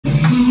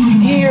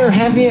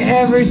Have you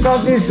ever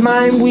thought this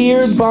mind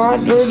weird bot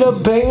or the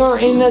banger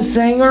in the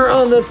singer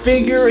or the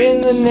figure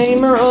in the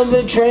namer or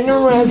the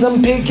trainer as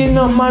I'm picking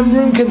up my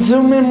room,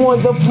 consuming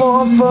what the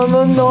flaw from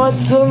the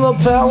nuts or the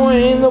power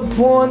in the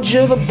punch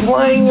or the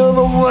playing of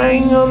the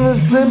ring on the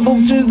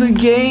symbol to the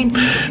game.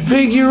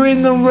 Figure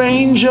in the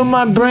range of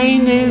my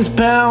brain is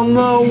pound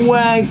the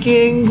whack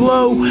and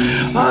glow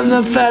on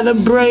the fatter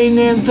brain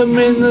anthem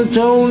in the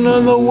tone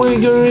of the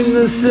wigger in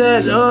the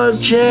set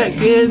of check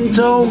and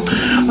tone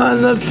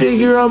on the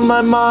figure of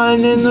my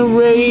mind in the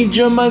rage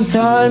of my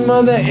time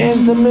of the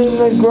anthem in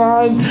the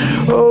grind.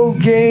 Oh,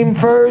 game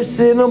first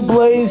in a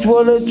blaze,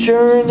 what a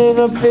churn in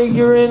a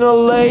figure in a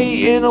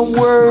lay in a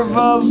whirl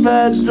of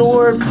that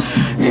dwarf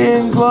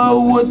in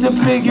glow with the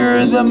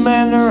figure, the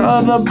manner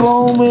of the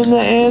boom in the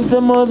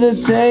anthem of the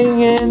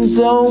tang and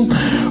tone.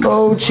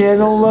 Oh,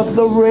 channel up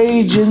the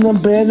rage in the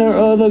banner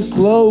of the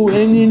glow,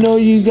 and you know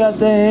you got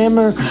the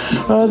hammer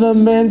of the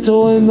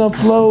mental in the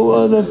flow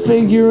of the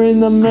figure in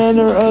the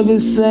manner of the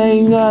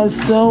saying I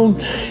sown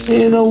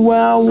in a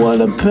wow,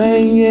 what a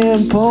pang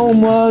and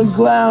poem of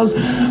cloud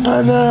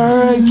on the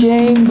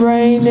hurricane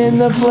brain in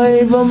the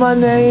flavor of my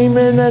name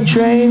in the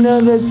train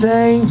of the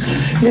tang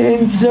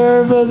in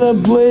serve of the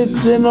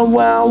blitz in a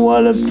wow,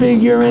 what a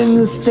figure in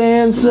the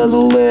stance of the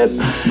lip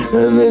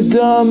of the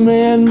dumb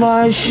and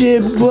my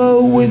ship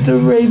glow with the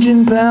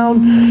raging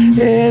pound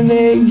and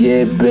it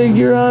get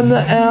bigger on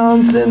the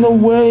ounce and the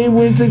way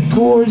with the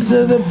course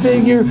of the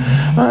figure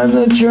on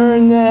the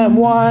churn that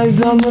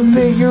wise on the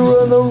figure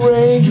of the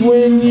rage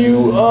when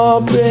you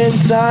up in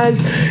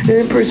size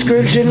in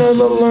prescription of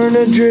the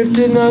learner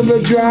drifting of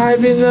the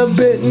driving the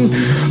bitten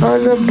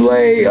on the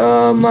blade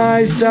of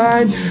my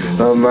side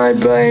of my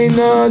brain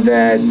of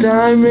that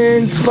time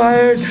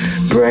inspired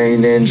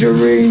brain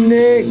injury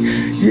Nick.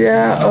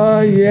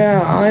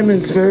 Yeah, I'm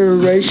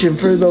inspiration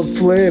for the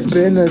flip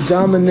and the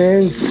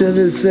dominance to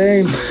the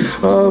same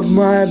of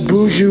my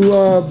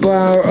bourgeois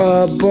bar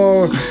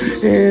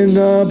in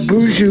a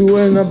bourgeois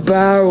in a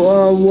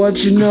barrel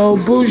what you know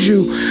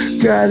bourgeois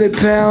got it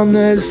pound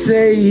to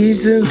say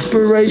he's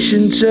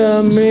inspiration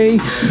to me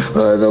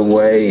the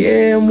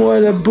way and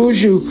what a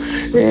bourgeois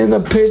in a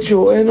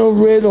pitchel in a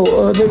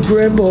riddle of the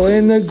grimble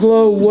in the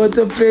glow what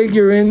the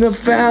figure in the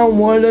found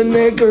what a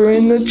knicker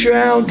in the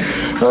drown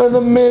of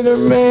the mitter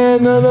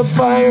man of the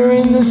fire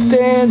in the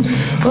stand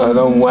of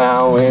the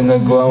wow in the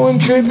glowing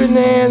tripping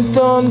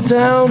anthem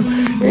town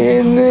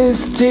in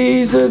this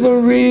tease of the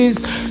rees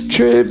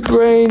trip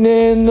brain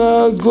in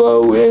the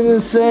glow in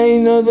the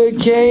sane of the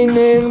cane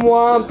and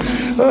womp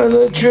of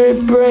the trip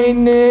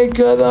brain nick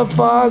of the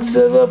fox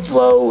of the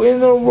flow in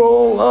the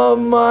roll of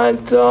my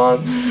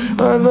tongue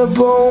on the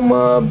boom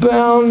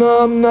bound.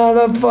 I'm not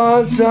a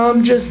fox,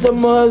 I'm just a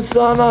muss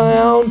on a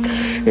hound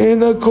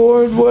in a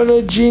cord, what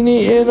a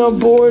genie in a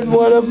board,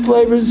 what a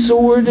flavored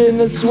sword in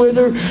a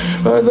sweater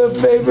of the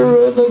favor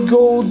of the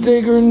gold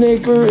digger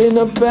knicker in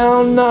a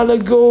pound, not a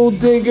gold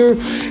digger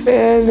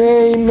and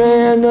a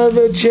man of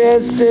the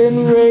chest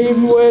and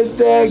rave with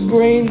that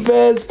green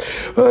vest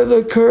of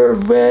the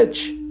curve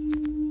etch.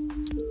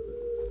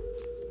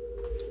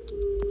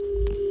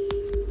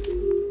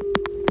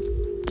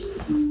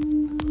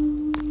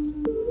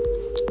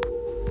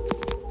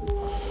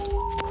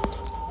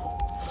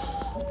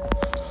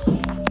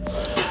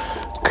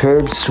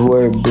 Curbs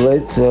were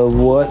blitz of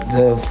what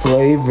the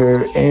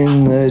flavor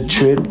in the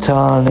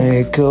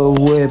triptonic, a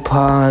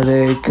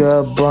whip-honic,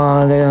 a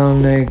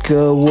bionic,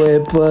 a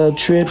whip, a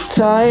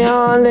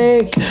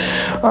triptionic,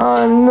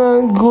 on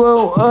the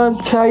glow, a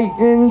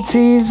titan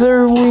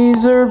teaser,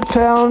 Weezer,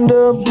 pound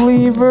a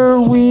believer,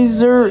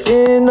 Weezer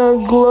in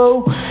a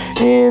glow,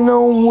 in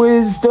a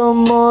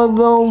wisdom of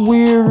the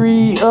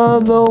weary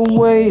of the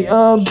way,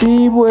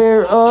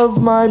 beware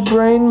of my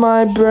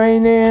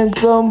brain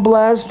anthem,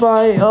 blast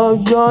by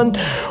a gun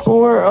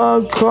or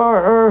a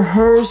car or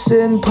hearse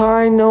and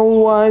pine no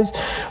wise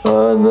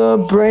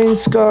the brain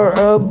scar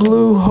a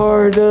blue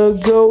heart a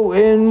go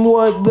in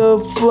what the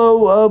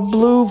flow a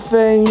blue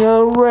fang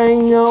a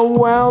ring a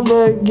wow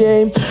the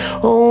game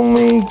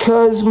only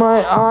cause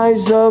my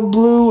eyes are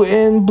blue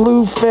and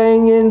blue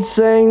fang and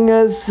sang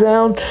a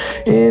sound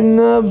in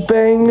the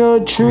bang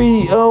a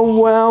tree a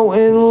wow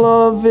in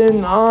love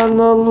and on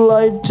a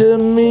life to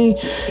me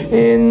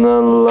in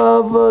the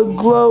love a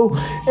glow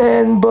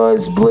and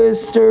buzz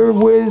blister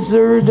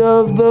wizard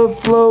of the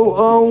flow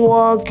a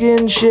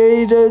walking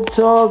shade a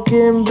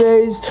talking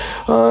bass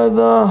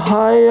the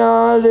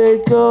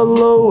hiotic a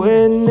low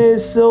and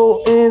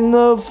missile in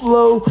the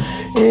flow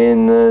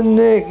in the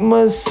Nick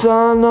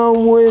Masana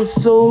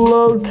whistle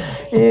load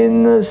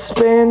in the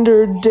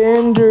spander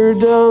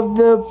dandered of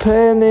the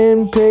pen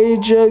and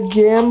page a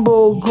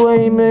gamble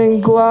claim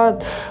and glot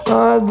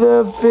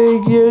the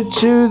figure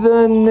to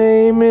the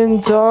name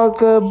and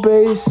talk a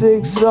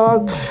basic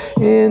sock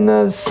in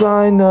a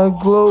sign a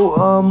glow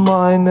of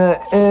mine,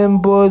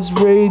 and buzz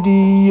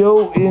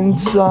radio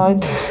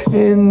inside.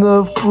 In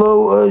the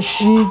flow, a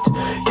sheet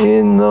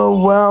in the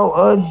wow,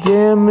 a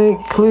damn it,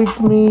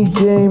 click me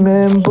game,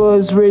 and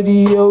buzz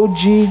radio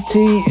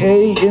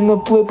GTA in the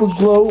flipper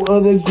glow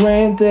of the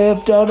Grand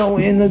Theft Auto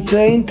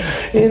entertain.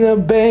 In a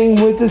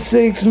bang with the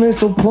 6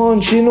 missile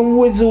punch, in a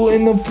whistle,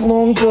 in the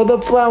flunk of the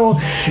flower,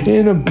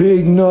 in a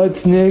big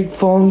nuts Nick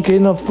Funk,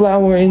 in a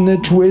flower, in the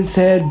twist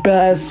head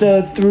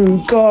bastard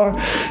through car,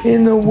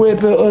 in the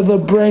whipper of the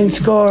brain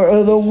scar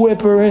of the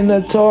whipper, in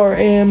the tar,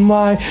 and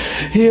my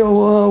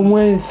heel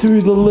went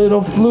through the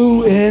little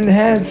flu and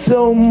had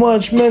so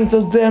much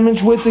mental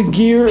damage with the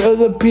gear of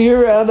the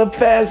pier, how the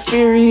fast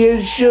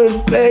furious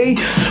should pay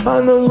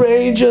on the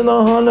rage of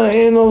the hunter,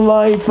 in the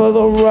life of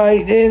the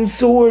right and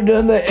sword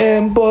of the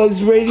end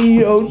buzz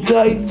radio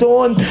typed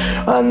on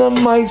the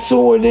mic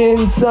sword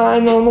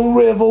inside on the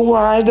river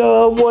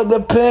rider with the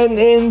pen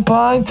in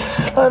pine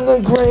on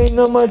the grain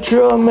of my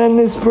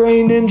tremendous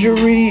brain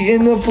injury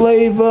in the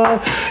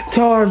flavor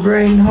tar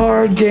brain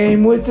hard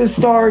game with the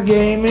star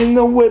game in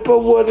the whipper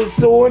with a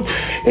sword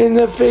in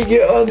the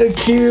figure of the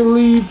key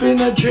leaf in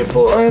a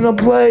triple and a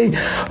play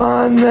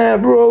on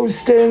that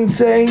roast and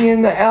sang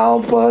in the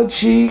alpha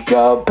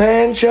chica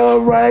pancha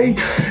ray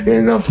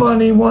in the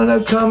funny one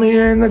of coming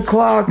in the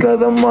clock of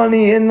the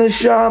money in the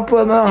shop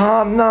of the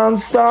hop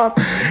non-stop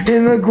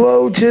in the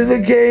glow to the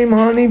game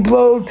honey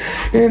blowed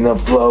in the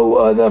flow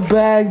of the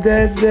bag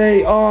that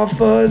they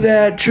offer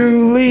that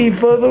true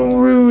leaf of the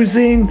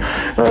rusing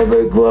of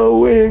the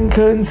glowing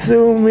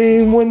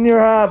consuming when you're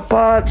hot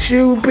pot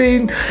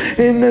shooting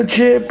in the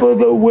chip of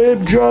the whip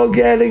drug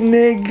addict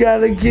Nick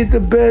gotta get the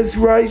best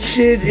right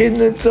shit in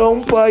the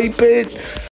tone pipe it.